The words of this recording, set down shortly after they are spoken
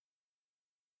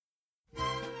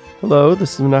Hello,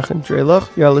 this is Menachem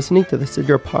Drelich. You are listening to the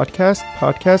Sidra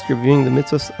podcast reviewing the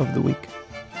mitzvahs of the week.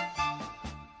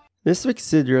 This week's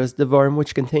Sidra is Devariem,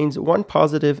 which contains one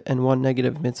positive and one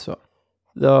negative mitzvah.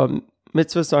 The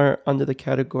mitzvahs are under the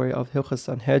category of Hilchos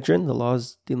Sanhedrin, the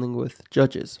laws dealing with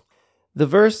judges. The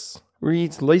verse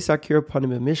reads, Lo yisakir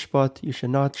panim b'mishpat, you should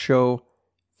not show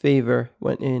favor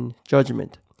when in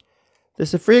judgment. The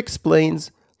Sifri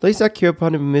explains, Lo yisakir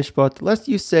panim b'mishpat, lest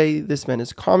you say this man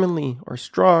is commonly or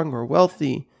strong or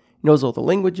wealthy, knows all the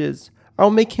languages,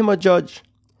 I'll make him a judge.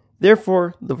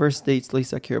 Therefore, the verse states, Lo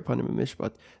yisakir panim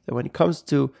b'mishpat, that when it comes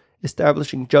to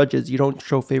establishing judges, you don't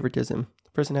show favoritism.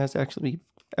 The person has to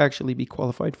actually be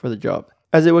qualified for the job.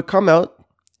 As it would come out,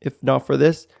 if not for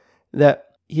this,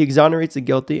 that he exonerates the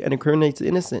guilty and incriminates the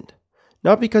innocent,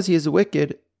 not because he is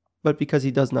wicked, but because he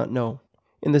does not know.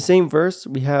 In the same verse,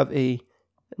 we have a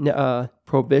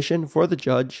prohibition for the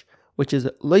judge, which is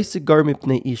Lo yisigar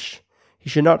mipnei ish. He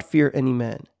should not fear any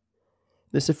man.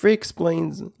 The Sifri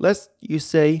explains, lest you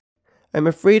say, I'm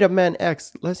afraid of man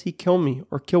X, lest he kill me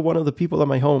or kill one of the people at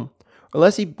my home, or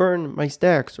lest he burn my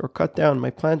stacks or cut down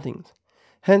my plantings.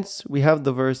 Hence, we have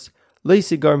the verse Lo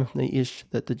yisigar mipnei ish,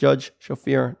 that the judge shall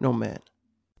fear no man.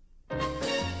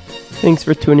 Thanks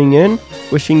for tuning in.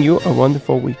 Wishing you a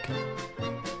wonderful week.